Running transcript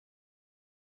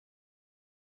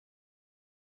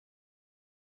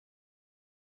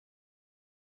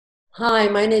Hi,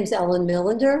 my name's Ellen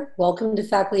Millender. Welcome to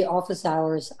Faculty Office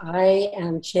Hours. I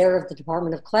am chair of the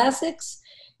Department of Classics,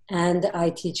 and I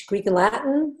teach Greek and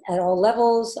Latin at all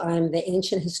levels. I'm the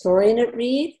ancient historian at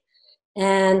Reed,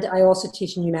 and I also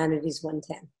teach in Humanities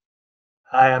 110.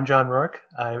 Hi, I'm John Rourke.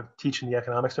 I teach in the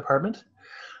economics department.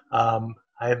 I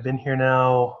have been here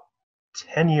now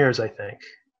 10 years, I think.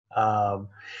 Um,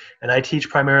 and I teach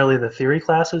primarily the theory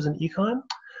classes in econ,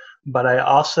 but I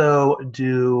also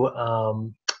do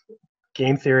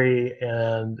game theory,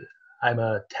 and I'm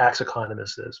a tax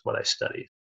economist is what I study.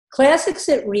 Classics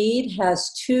at Reed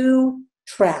has two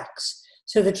tracks.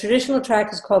 So the traditional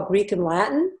track is called Greek and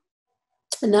Latin.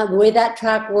 And the way that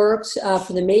track works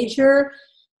for the major,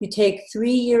 you take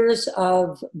 3 years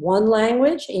of one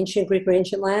language, ancient Greek or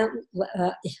ancient Latin,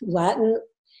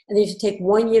 and then you take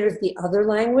 1 year of the other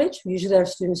language. Usually our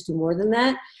students do more than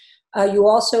that. You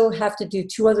also have to do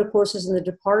two other courses in the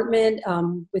department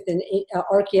within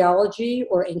archaeology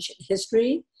or ancient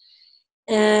history.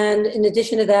 And in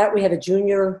addition to that, we have a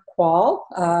junior qual.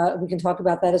 We can talk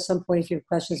about that at some point if you have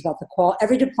questions about the qual.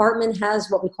 Every department has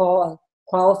what we call a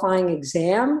qualifying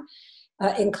exam.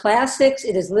 In classics,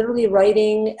 it is literally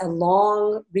writing a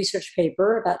long research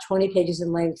paper, about 20 pages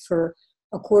in length, for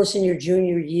a course in your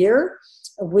junior year,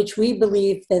 which we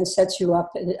believe then sets you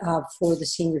up for the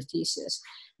senior thesis.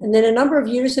 And then a number of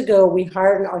years ago, we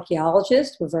hired an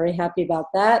archaeologist. We're very happy about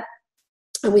that.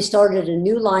 And we started a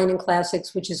new line in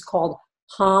classics, which is called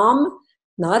HAM,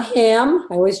 not ham.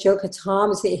 I always joke it's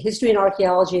HAM. It's the History and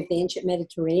Archaeology of the Ancient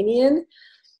Mediterranean.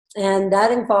 And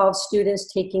that involves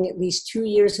students taking at least 2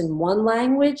 years in one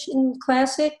language in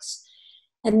classics,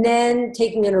 and then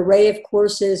taking an array of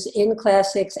courses in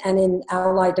classics and in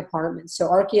allied departments. So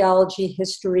archaeology,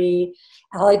 history,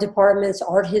 allied departments,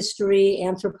 art history,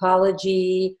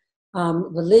 anthropology,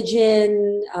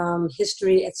 religion,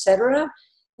 history, etc.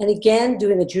 And again,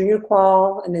 doing a junior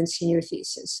qual and then senior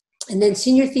thesis. And then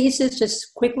senior thesis,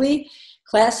 just quickly,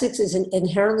 classics is an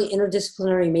inherently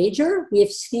interdisciplinary major. We have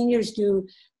seniors do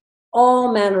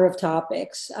all manner of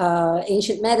topics,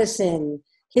 ancient medicine,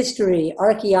 history,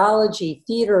 archaeology,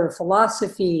 theater,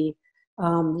 philosophy,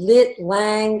 lit,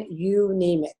 lang, you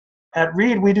name it. At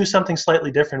Reed, we do something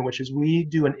slightly different, which is we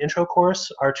do an intro course,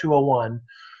 R201,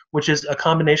 which is a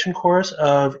combination course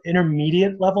of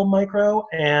intermediate level micro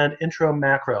and intro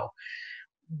macro.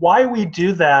 Why we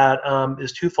do that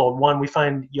is twofold. One, we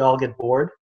find y'all get bored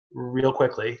real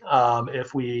quickly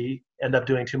if we end up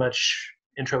doing too much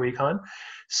intro econ.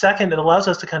 Second, it allows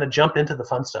us to kind of jump into the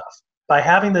fun stuff. By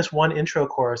having this one intro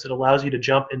course, it allows you to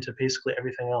jump into basically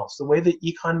everything else. The way the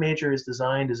econ major is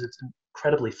designed is it's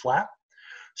incredibly flat.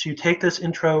 So you take this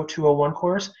intro 201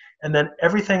 course, and then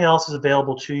everything else is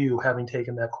available to you having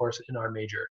taken that course in our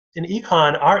major. In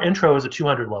econ, our intro is a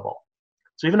 200 level.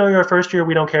 So even though you're a first year,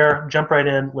 we don't care, jump right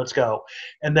in, let's go.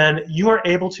 And then you are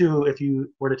able to, if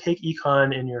you were to take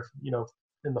econ in your,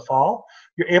 in the fall,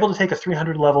 you're able to take a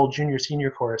 300 level junior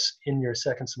senior course in your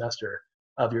second semester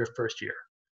of your first year,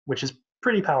 which is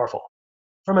pretty powerful.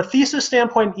 From a thesis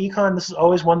standpoint, econ, this is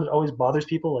always one that always bothers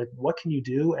people, like what can you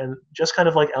do? And just kind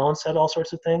of like Ellen said, all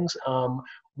sorts of things.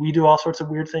 We do all sorts of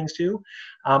weird things too.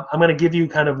 I'm going to give you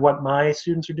kind of what my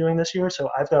students are doing this year. So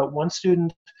I've got one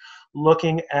student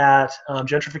looking at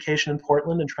gentrification in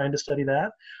Portland and trying to study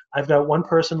that. I've got one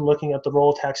person looking at the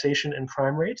role of taxation and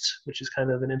crime rates, which is kind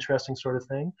of an interesting sort of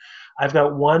thing. I've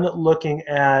got one looking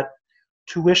at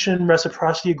tuition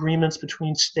reciprocity agreements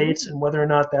between states and whether or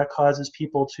not that causes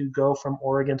people to go from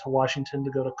Oregon to Washington to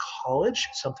go to college,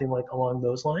 something like along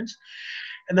those lines.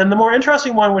 And then the more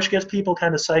interesting one, which gets people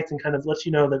kind of psyched and kind of lets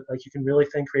you know that like you can really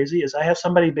think crazy, is I have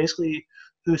somebody basically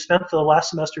who spent the last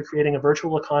semester creating a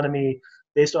virtual economy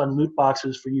based on loot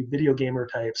boxes for you video gamer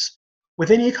types.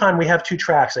 Within econ, we have two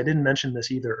tracks. I didn't mention this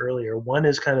either earlier. One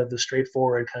is kind of the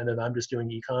straightforward kind of I'm just doing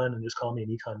econ and just call me an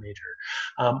econ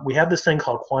major. We have this thing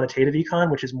called quantitative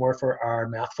econ, which is more for our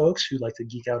math folks who like to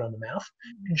geek out on the math.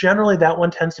 Generally, that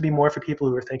one tends to be more for people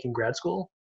who are thinking grad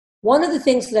school. One of the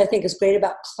things that I think is great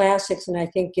about classics, and I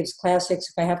think gives classics,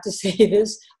 if I have to say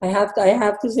this, I have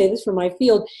to say this for my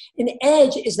field, an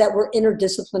edge is that we're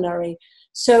interdisciplinary.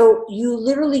 So you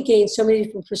literally gain so many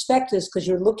different perspectives because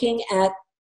you're looking at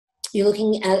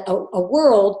a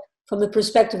world from the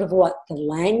perspective of what the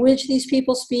language these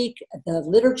people speak, the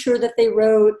literature that they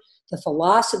wrote, the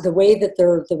philosophy, the way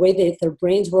that their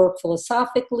brains work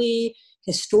philosophically,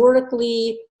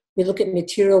 historically. We look at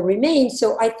material remains.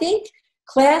 So I think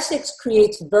classics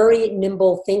creates very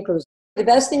nimble thinkers. The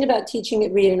best thing about teaching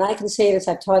at Reed, and I can say this,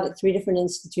 I've taught at 3 different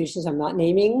institutions. I'm not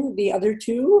naming the other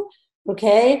 2,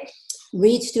 okay?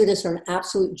 Reed students are an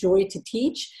absolute joy to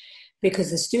teach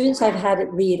because the students I've had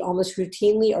it read almost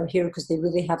routinely are here because they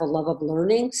really have a love of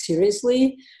learning,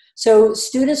 seriously. So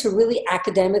students are really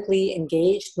academically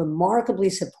engaged, remarkably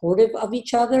supportive of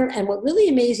each other. And what really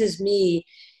amazes me,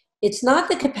 it's not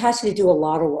the capacity to do a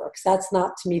lot of work. That's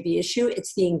not, to me, the issue.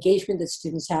 It's the engagement that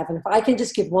students have. And if I can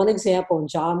just give one example, and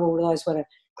John will realize what a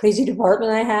crazy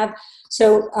department I have.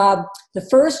 So the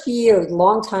first year, a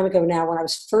long time ago now, when I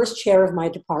was first chair of my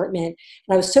department,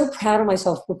 and I was so proud of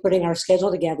myself for putting our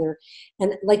schedule together,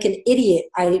 and like an idiot,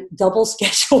 I double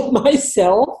scheduled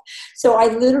myself. So I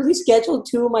literally scheduled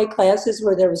two of my classes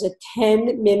where there was a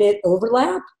 10-minute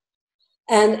overlap.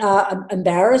 And I'm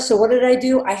embarrassed. So what did I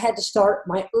do? I had to start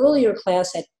my earlier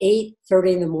class at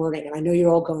 8:30 in the morning. And I know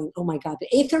you're all going, oh my God, but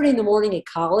 8:30 in the morning at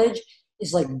college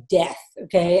is like death,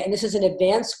 okay? And this is an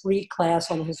advanced Greek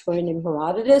class on the historian named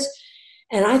Herodotus.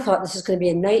 And I thought this is going to be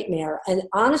a nightmare. And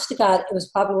honest to God, it was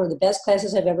probably one of the best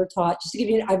classes I've ever taught. Just to give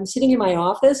you, I'm sitting in my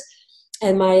office,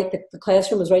 and the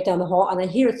classroom was right down the hall, and I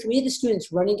hear three of the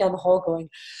students running down the hall going,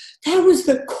 that was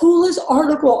the coolest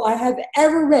article I have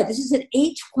ever read. This is at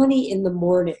 8:20 in the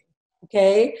morning,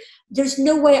 okay? There's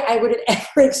no way I would have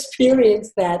ever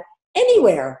experienced that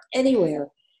anywhere.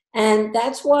 And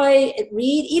that's why at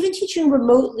Reed, even teaching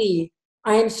remotely,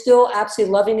 I am still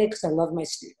absolutely loving it because I love my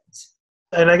students.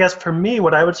 And I guess for me,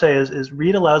 what I would say is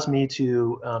Reed allows me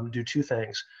to do two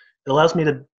things. It allows me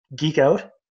to geek out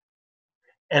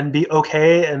and be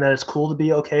okay, and that it's cool to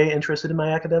be okay, interested in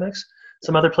my academics.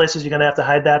 Some other places you're going to have to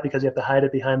hide that because you have to hide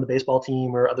it behind the baseball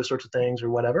team or other sorts of things or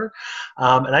whatever.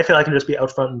 And I feel I can just be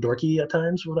out front and dorky at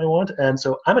times what I want. And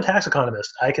so I'm a tax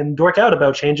economist. I can dork out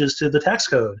about changes to the tax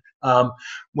code.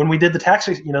 When we did the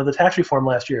tax reform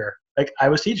last year, like I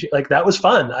was teaching, like that was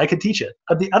fun. I could teach it.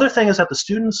 The other thing is that the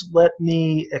students let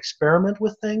me experiment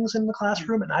with things in the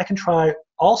classroom, and I can try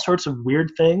all sorts of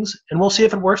weird things, and we'll see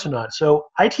if it works or not. So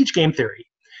I teach game theory.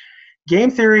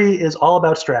 Game theory is all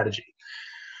about strategy.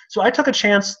 So I took a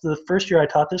chance the first year I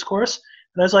taught this course,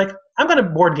 and I was like, I'm going to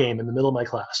board game in the middle of my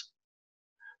class.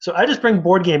 So I just bring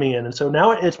board gaming in, and so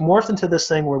now it's morphed into this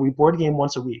thing where we board game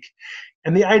once a week.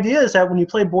 And the idea is that when you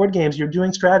play board games, you're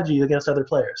doing strategy against other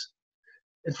players.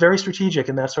 It's very strategic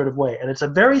in that sort of way, and it's a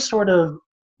very sort of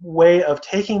way of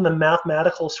taking the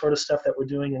mathematical sort of stuff that we're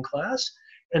doing in class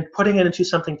and putting it into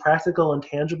something practical and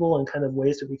tangible and kind of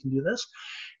ways that we can do this.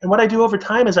 And what I do over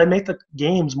time is I make the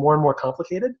games more and more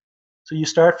complicated. So you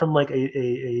start from like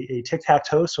a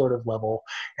tic-tac-toe sort of level,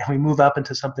 and we move up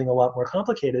into something a lot more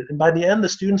complicated. And by the end, the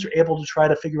students are able to try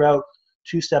to figure out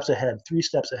 2 steps ahead, 3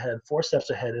 steps ahead, 4 steps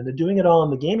ahead, and they're doing it all in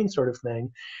the gaming sort of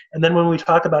thing. And then when we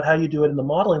talk about how you do it in the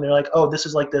modeling, they're like, oh, this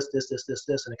is like this,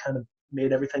 and it kind of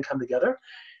made everything come together.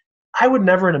 I would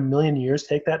never in a million years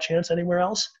take that chance anywhere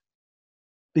else,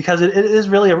 because it is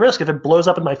really a risk. If it blows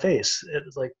up in my face,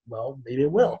 it's like, well, maybe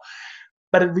it will.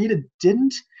 But at Reed, it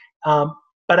didn't.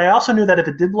 But I also knew that if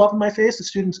it did blow up in my face, the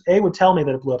students, A, would tell me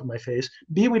that it blew up in my face.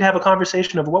 B, we'd have a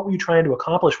conversation of what were you trying to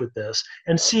accomplish with this?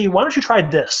 And C, why don't you try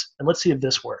this? And let's see if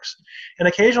this works. And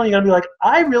occasionally you're going to be like,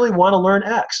 I really want to learn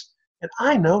X. And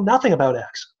I know nothing about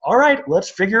X. All right, let's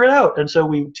figure it out. And so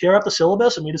we tear up the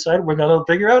syllabus and we decide we're going to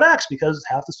figure out X because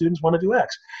half the students want to do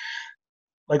X.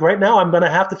 Like right now, I'm going to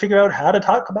have to figure out how to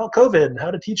talk about COVID and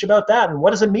how to teach about that. And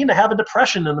what does it mean to have a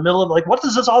depression in the middle of, like, what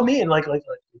does this all mean? Like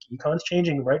econ's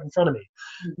changing right in front of me.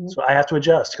 Mm-hmm. So I have to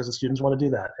adjust because the students want to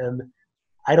do that. And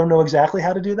I don't know exactly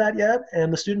how to do that yet.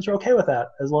 And the students are okay with that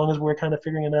as long as we're kind of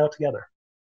figuring it out together.